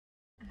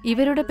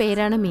ഇവരുടെ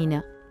പേരാണ് മീന.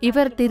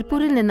 ഇവർ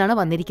തിരുപ്പൂരിൽ നിന്നാണ്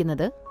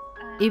വന്നിരിക്കുന്നത്.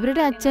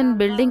 ഇവരുടെ അച്ഛൻ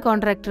ബിൽഡിംഗ്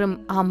കോൺട്രാക്ടറും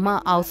അമ്മ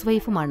ഹൗസ്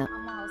വൈഫുമാണ്.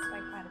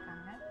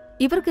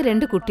 ഇവർക്ക്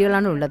 2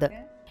 കുട്ടികളാണ് ഉള്ളത്.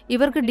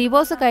 ഇവർക്ക്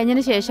ഡിവോഴ്സ്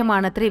കഴിഞ്ഞതിന്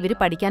ശേഷമാണത്രേ ഇവർ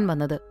പഠിക്കാൻ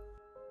വന്നത്.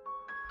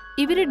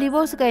 ഇവര്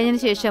ഡിവോഴ്സ്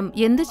കഴിഞ്ഞതിന് ശേഷം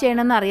എന്ത്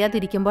ചെയ്യണമെന്ന്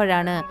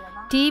അറിയാതിരിക്കുമ്പോഴാണ്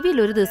ടിവിയിൽ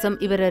ഒരു ദിവസം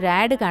ഇവർ ഒരു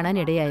ആഡ് കാണാൻ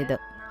ഇടയായത്.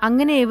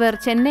 അങ്ങനെ ഇവർ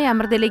ചെന്നൈ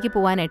അമൃതയിലേക്ക്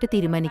പോകാനായിട്ട്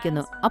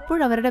തീരുമാനിക്കുന്നു.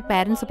 അപ്പോഴവരുടെ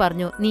പാരന്റ്സ്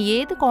പറഞ്ഞു, നീ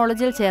ഏത്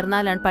കോളേജിൽ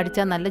ചേർന്നാലാണ്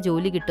പഠിച്ചാൽ നല്ല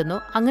ജോലി കിട്ടുന്നു,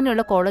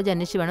 അങ്ങനെയുള്ള കോളേജ്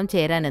അന്വേഷിച്ച് വേണം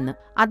ചേരാനെന്ന്.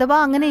 അഥവാ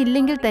അങ്ങനെ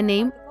ഇല്ലെങ്കിൽ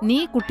തന്നെയും നീ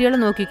കുട്ടികളെ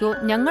നോക്കിക്കോ,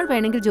 ഞങ്ങൾ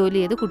വേണമെങ്കിൽ ജോലി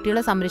ചെയ്ത്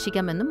കുട്ടികളെ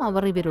സംരക്ഷിക്കാമെന്നും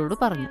അവർ ഇവരോട്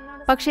പറഞ്ഞു.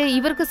 പക്ഷേ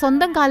ഇവർക്ക്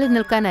സ്വന്തം കാലിൽ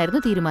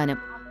നിൽക്കാനായിരുന്നു തീരുമാനം.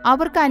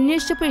 അവർക്ക്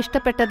അന്വേഷിച്ചപ്പോൾ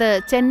ഇഷ്ടപ്പെട്ടത്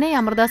ചെന്നൈ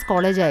അമൃതാസ്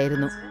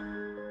കോളേജായിരുന്നു.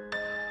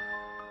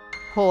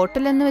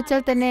 ഹോട്ടൽ എന്ന്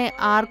വെച്ചാൽ തന്നെ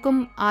ആർക്കും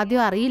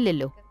ആദ്യം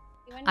അറിയില്ലല്ലോ.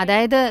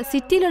 അതായത്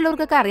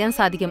സിറ്റിയിലുള്ളവർക്കൊക്കെ അറിയാൻ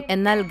സാധിക്കും,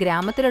 എന്നാൽ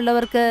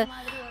ഗ്രാമത്തിലുള്ളവർക്ക്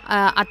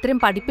അത്രയും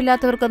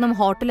പഠിപ്പില്ലാത്തവർക്കൊന്നും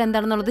ഹോട്ടൽ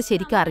എന്താണെന്നുള്ളത്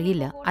ശരിക്കും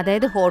അറിയില്ല.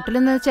 അതായത് ഹോട്ടൽ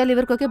എന്ന് വെച്ചാൽ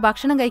ഇവർക്കൊക്കെ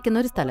ഭക്ഷണം കഴിക്കുന്ന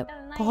ഒരു സ്ഥലം.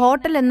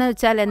 ഹോട്ടൽ എന്ന്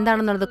വെച്ചാൽ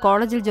എന്താണെന്നുള്ളത്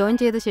കോളേജിൽ ജോയിൻ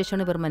ചെയ്ത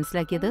ശേഷമാണ് ഇവർ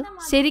മനസ്സിലാക്കിയത്.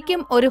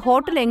 ശരിക്കും ഒരു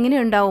ഹോട്ടൽ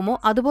എങ്ങനെയുണ്ടാവുമോ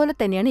അതുപോലെ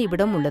തന്നെയാണ്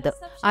ഇവിടം ഉള്ളത്.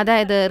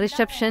 അതായത്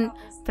reception,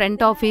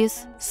 front office,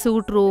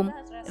 suit room,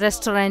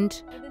 restaurant,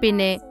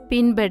 പിന്നെ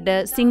പിൻ ബെഡ്,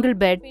 സിംഗിൾ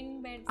ബെഡ്,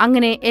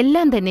 അങ്ങനെ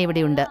എല്ലാം തന്നെ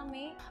ഇവിടെയുണ്ട്.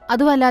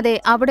 അതുമല്ലാതെ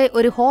അവിടെ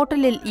ഒരു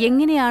ഹോട്ടലിൽ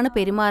എങ്ങനെയാണ്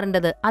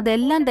പെരുമാറേണ്ടത്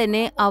അതെല്ലാം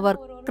തന്നെ അവർ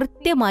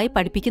കൃത്യമായി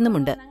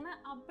പഠിപ്പിക്കുന്നുമുണ്ട്.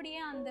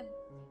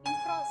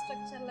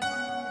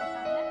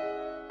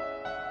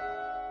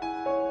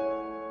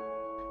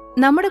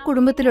 നമ്മുടെ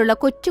കുടുംബത്തിലുള്ള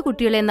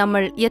കൊച്ചുകുട്ടികളെ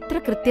നമ്മൾ എത്ര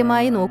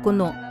കൃത്യമായി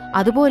നോക്കുന്നു,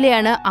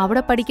 അതുപോലെയാണ്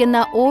അവിടെ പഠിക്കുന്ന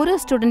ഓരോ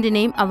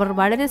സ്റ്റുഡന്റിനെയും അവർ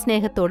വളരെ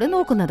സ്നേഹത്തോടെ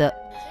നോക്കുന്നത്.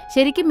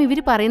 ശരിക്കും ഇവർ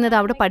പറയുന്നത്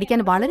അവിടെ പഠിക്കാൻ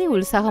വളരെ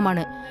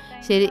ഉത്സാഹമാണ്.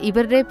 ശരി,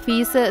 ഇവരുടെ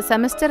ഫീസ്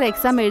സെമസ്റ്റർ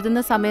എക്സാം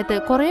എഴുതുന്ന സമയത്ത്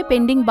കുറെ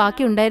പെൻഡിങ്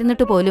ബാക്കി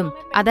ഉണ്ടായിരുന്നിട്ട് പോലും,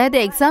 അതായത്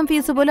എക്സാം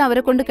ഫീസ് പോലും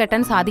അവരെ കൊണ്ട്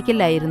കെട്ടാൻ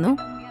സാധിക്കില്ലായിരുന്നു.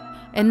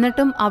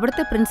 എന്നിട്ടും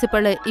അവിടുത്തെ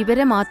പ്രിൻസിപ്പള്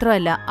ഇവരെ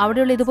മാത്രമല്ല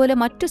അവിടെയുള്ള ഇതുപോലെ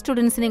മറ്റു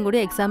സ്റ്റുഡൻസിനെയും കൂടി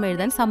എക്സാം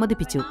എഴുതാൻ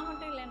സമ്മതിപ്പിച്ചു.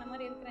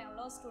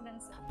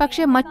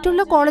 പക്ഷെ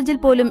മറ്റുള്ള കോളേജിൽ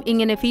പോലും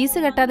ഇങ്ങനെ ഫീസ്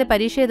കെട്ടാതെ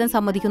പരീക്ഷ എഴുതാൻ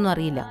സമ്മതിക്കുന്നു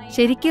അറിയില്ല.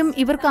 ശരിക്കും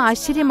ഇവർക്ക്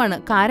ആശ്ചര്യമാണ്.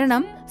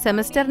 കാരണം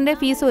സെമസ്റ്ററിന്റെ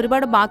ഫീസ്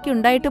ഒരുപാട് ബാക്കി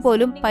ഉണ്ടായിട്ട്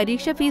പോലും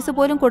പരീക്ഷ ഫീസ്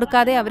പോലും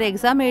കൊടുക്കാതെ അവർ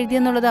എക്സാം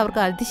എഴുതിയെന്നുള്ളത്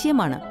അവർക്ക്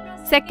അതിശയമാണ്.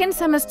 സെക്കൻഡ്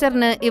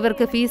സെമസ്റ്ററിന്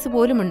ഇവർക്ക് ഫീസ്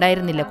പോലും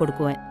ഉണ്ടായിരുന്നില്ല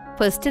കൊടുക്കുവാൻ.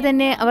 ഫസ്റ്റ്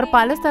തന്നെ അവർ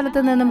പല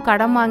സ്ഥലത്തു നിന്നും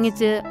കടം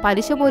വാങ്ങിച്ച്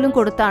പലിശ പോലും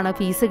കൊടുത്താണ്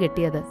ഫീസ്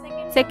കെട്ടിയത്.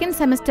 സെക്കൻഡ്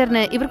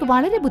സെമസ്റ്ററിന് ഇവർക്ക്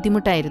വളരെ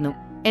ബുദ്ധിമുട്ടായിരുന്നു.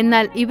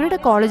 എന്നാൽ ഇവരുടെ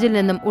കോളേജിൽ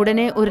നിന്നും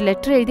ഉടനെ ഒരു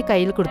ലെറ്റർ എഴുതി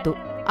കയ്യിൽ കൊടുത്തു.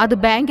 അത്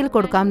ബാങ്കിൽ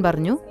കൊടുക്കാൻ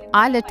പറഞ്ഞു.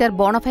 ആ ലെറ്റർ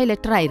ബോണഫൈ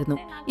ലെറ്റർ ആയിരുന്നു.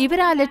 ഇവർ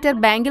ആ ലെറ്റർ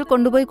ബാങ്കിൽ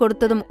കൊണ്ടുപോയി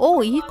കൊടുത്തതും, ഓ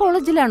ഈ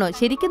കോളേജിലാണോ,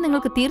 ശരിക്കും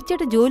നിങ്ങൾക്ക്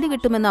തീർച്ചയായിട്ടും ജോലി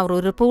കിട്ടുമെന്ന് അവർ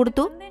ഉറപ്പ്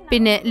കൊടുത്തു.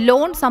 പിന്നെ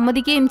ലോൺ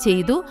സമ്മതിക്കുകയും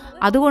ചെയ്തു.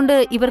 അതുകൊണ്ട്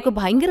ഇവർക്ക്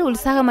ഭയങ്കര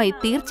ഉത്സാഹമായി.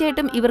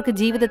 തീർച്ചയായിട്ടും ഇവർക്ക്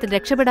ജീവിതത്തിൽ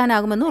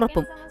രക്ഷപ്പെടാനാകുമെന്ന്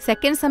ഉറപ്പും.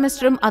 സെക്കൻഡ്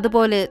സെമസ്റ്ററും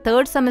അതുപോലെ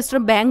തേർഡ്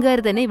സെമസ്റ്ററും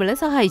ബാങ്കുകാർ തന്നെ ഇവളെ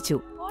സഹായിച്ചു.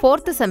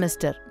 ഫോർത്ത്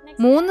സെമസ്റ്റർ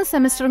 3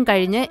 സെമസ്റ്ററും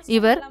കഴിഞ്ഞ്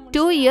ഇവർ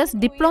 2 ഇയേഴ്സ്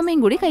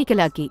ഡിപ്ലോമയും കൂടി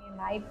കൈക്കലാക്കി.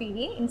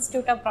 IPE,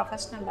 Institute of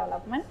Professional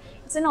Development.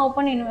 It's an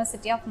open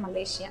university of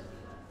Malaysia.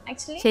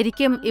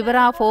 ശരിക്കും ഇവർ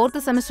ആ 4th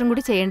സെമസ്റ്ററും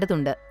കൂടി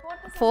ചെയ്യേണ്ടതുണ്ട്.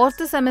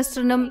 4th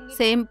സെമസ്റ്ററിനും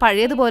സെയിം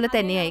പഴയതുപോലെ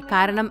തന്നെയായി.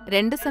 കാരണം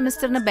 2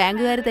 സെമസ്റ്ററിന്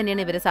ബാങ്കുകാർ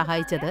തന്നെയാണ് ഇവരെ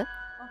സഹായിച്ചത്.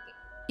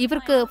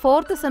 ഇവർക്ക്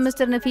 4th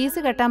സെമസ്റ്ററിന്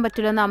ഫീസ് കെട്ടാൻ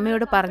പറ്റില്ലെന്ന്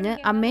അമ്മയോട് പറഞ്ഞ്,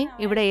 അമ്മേ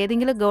ഇവിടെ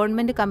ഏതെങ്കിലും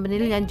ഗവൺമെന്റ്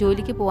കമ്പനിയിൽ ഞാൻ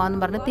ജോലിക്ക്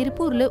പോകാമെന്ന് പറഞ്ഞ്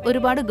തിരുപ്പൂരിൽ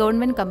ഒരുപാട്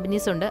ഗവൺമെന്റ്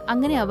കമ്പനീസ് ഉണ്ട്.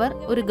 അങ്ങനെ അവർ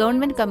ഒരു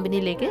ഗവൺമെന്റ്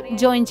കമ്പനിയിലേക്ക്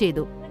ജോയിൻ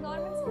ചെയ്തു.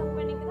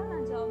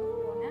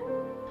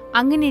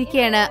 അങ്ങനെ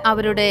ഇരിക്കെയാണ്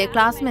അവരുടെ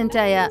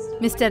ക്ലാസ്മേറ്റായ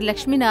മിസ്റ്റർ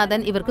ലക്ഷ്മിനാഥൻ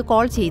ഇവർക്ക്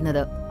കോൾ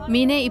ചെയ്യുന്നത്.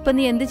 മീനെ, ഇപ്പൊ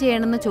നീ എന്ത്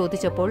ചെയ്യണമെന്ന്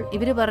ചോദിച്ചപ്പോൾ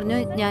ഇവര് പറഞ്ഞു,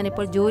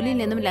 ഞാനിപ്പോൾ ജോലിയിൽ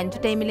നിന്നും ലഞ്ച്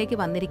ടൈമിലേക്ക്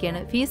വന്നിരിക്കുകയാണ്.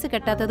 ഫീസ്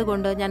കെട്ടാത്തത്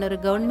കൊണ്ട് ഞാൻ ഒരു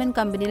ഗവൺമെന്റ്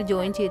കമ്പനിയിൽ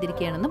ജോയിൻ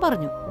ചെയ്തിരിക്കുകയാണെന്ന്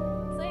പറഞ്ഞു.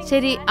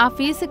 ശരി, ആ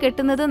ഫീസ്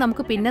കെട്ടുന്നത്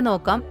നമുക്ക് പിന്നെ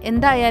നോക്കാം.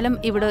 എന്തായാലും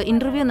ഇവിടെ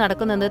ഇന്റർവ്യൂ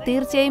നടക്കുന്നത്,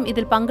 തീർച്ചയായും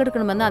ഇതിൽ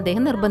പങ്കെടുക്കണമെന്ന്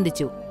അദ്ദേഹം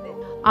നിർബന്ധിച്ചു.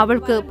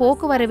 അവൾക്ക്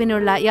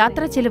പോക്കുവരവിനുള്ള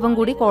യാത്രാ ചെലവും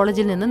കൂടി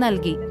കോളേജിൽ നിന്ന്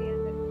നൽകി.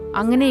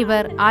 അങ്ങനെ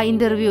ഇവർ ആ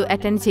ഇന്റർവ്യൂ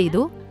അറ്റൻഡ്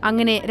ചെയ്തു.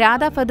 അങ്ങനെ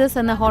രാധാ ഫെദേഴ്സ്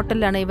എന്ന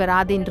ഹോട്ടലിലാണ് ഇവർ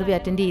ആദ്യ ഇന്റർവ്യൂ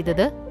അറ്റൻഡ്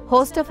ചെയ്തത്.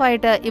 ഹോസ്റ്റ്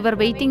ഓഫായിട്ട് ഇവർ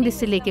വെയിറ്റിംഗ്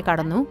ലിസ്റ്റിലേക്ക്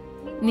കടന്നു.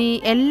 നീ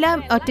എല്ലാം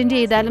അറ്റൻഡ്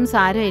ചെയ്താലും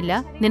സാരമില്ല,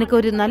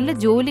 നിനക്കൊരു നല്ല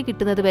ജോലി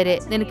കിട്ടുന്നത് വരെ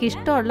നിനക്ക്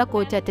ഇഷ്ടമുള്ള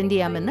കോച്ച് അറ്റൻഡ്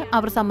ചെയ്യാമെന്ന്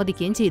അവർ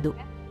സമ്മതിക്കുകയും ചെയ്തു.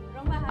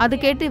 അത്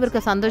കേട്ട്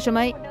ഇവർക്ക്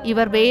സന്തോഷമായി.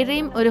 ഇവർ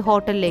വേറെയും ഒരു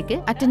ഹോട്ടലിലേക്ക്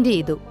അറ്റൻഡ്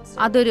ചെയ്തു.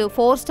 അതൊരു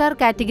 4 സ്റ്റാർ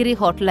കാറ്റഗറി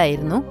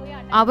ഹോട്ടലായിരുന്നു.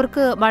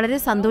 അവർക്ക് വളരെ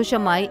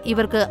സന്തോഷമായി.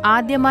 ഇവർക്ക്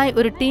ആദ്യമായി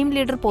ഒരു ടീം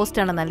ലീഡർ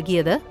പോസ്റ്റാണ്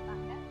നൽകിയത്.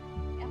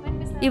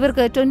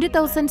 ഇവർക്ക്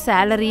 20,000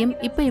 സാലറിയും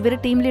ഇപ്പൊ ഇവർ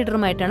ടീം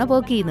ലീഡറുമായിട്ടാണ്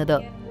വർക്ക് ചെയ്യുന്നത്.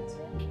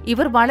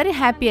 ഇവർ വളരെ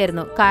ഹാപ്പി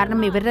ആയിരുന്നു.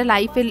 കാരണം ഇവരുടെ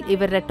ലൈഫിൽ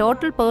ഇവരുടെ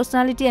ടോട്ടൽ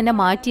പേഴ്സണാലിറ്റി തന്നെ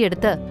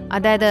മാറ്റിയെടുത്ത്,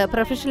 അതായത്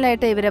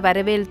പ്രൊഫഷണലായിട്ട് ഇവരെ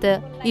വരവേൽത്ത്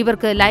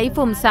ഇവർക്ക്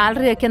ലൈഫും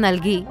സാലറിയും ഒക്കെ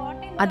നൽകി.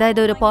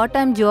 അതായത് ഒരു പാർട്ട്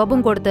ടൈം ജോബും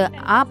കൊടുത്ത്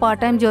ആ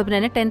പാർട്ട് ടൈം ജോബിന്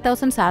തന്നെ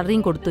 10,000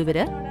 സാലറിയും കൊടുത്തു.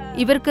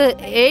 ഇവർക്ക്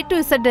A to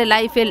Z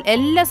ലൈഫിൽ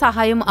എല്ലാ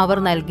സഹായവും അവർ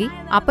നൽകി.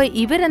 അപ്പൊ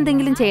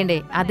ഇവരെന്തെങ്കിലും ചെയ്യണ്ടേ,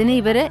 അതിന്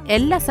ഇവര്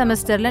എല്ലാ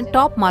സെമസ്റ്ററിലും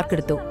ടോപ്പ് മാർക്ക്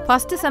എടുത്തു.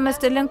 ഫസ്റ്റ്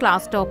സെമസ്റ്ററിലും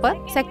ക്ലാസ് ടോപ്പർ,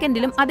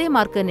 സെക്കൻഡിലും അതേ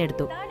മാർക്ക് തന്നെ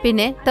എടുത്തു.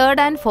 പിന്നെ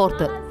തേർഡ് ആൻഡ്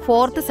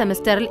ഫോർത്ത്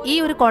സെമസ്റ്ററിൽ ഈ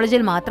ഒരു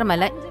കോളേജിൽ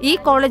മാത്രമല്ല, ഈ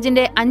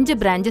കോളേജിന്റെ 5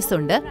 ബ്രാഞ്ചസ്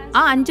ഉണ്ട്.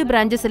 ആ 5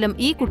 ബ്രാഞ്ചസിലും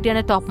ഈ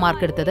കുട്ടിയാണ് ടോപ്പ്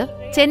മാർക്ക് എടുത്തത്.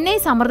 ചെന്നൈ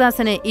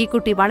സമർദാസിന് ഈ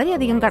കുട്ടി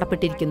വളരെയധികം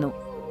കടപ്പെട്ടിരിക്കുന്നു.